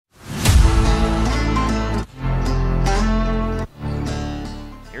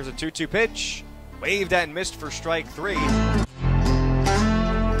a 2-2 pitch. Waved at and missed for strike 3.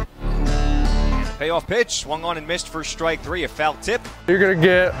 Payoff pitch, swung on and missed for strike 3, a foul tip. You're going to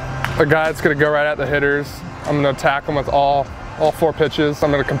get a guy that's going to go right at the hitters. I'm going to attack him with all 4 pitches.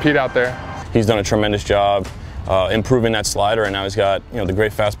 I'm going to compete out there. He's done a tremendous job improving that slider, and now he's got the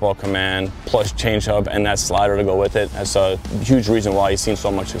great fastball command, plus changeup, and that slider to go with it. That's a huge reason why he's seen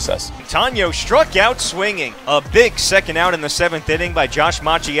so much success. Tanyo struck out swinging. A big second out in the 7th inning by Josh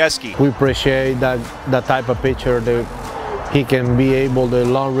Maciejewski. We appreciate that type of pitcher. He can be able to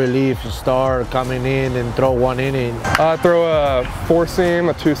long relief start coming in and throw 1 inning. I throw a 4-seam,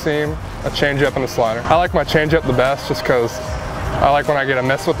 a 2-seam, a changeup, and a slider. I like my changeup the best just because I like when I get a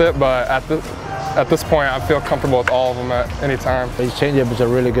miss with it, but at this point I feel comfortable with all of them at any time. His changeup is a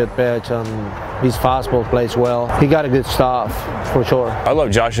really good pitch, and his fastball plays well. He got a good stuff, for sure. I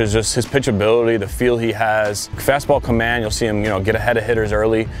love Josh's just his pitch ability, the feel he has. Fastball command, you'll see him get ahead of hitters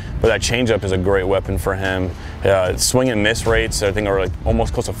early, but that changeup is a great weapon for him. Swing and miss rates, I think, are like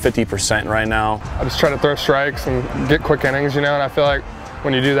almost close to 50% right now. I just try to throw strikes and get quick innings, and I feel like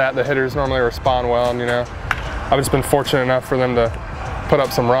when you do that, the hitters normally respond well, and I've just been fortunate enough for them to put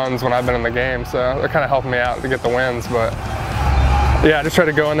up some runs when I've been in the game, so they're kind of helping me out to get the wins. But yeah, I just try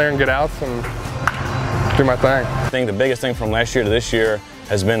to go in there and get outs and do my thing. I think the biggest thing from last year to this year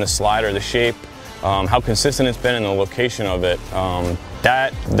has been the slider, the shape, how consistent it's been, and the location of it.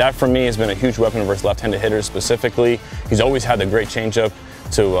 That for me has been a huge weapon versus left-handed hitters specifically. He's always had the great changeup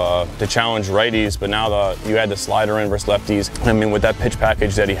to challenge righties, but now you add the slider in versus lefties. I mean, with that pitch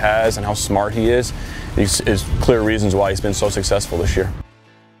package that he has and how smart he is clear reasons why he's been so successful this year.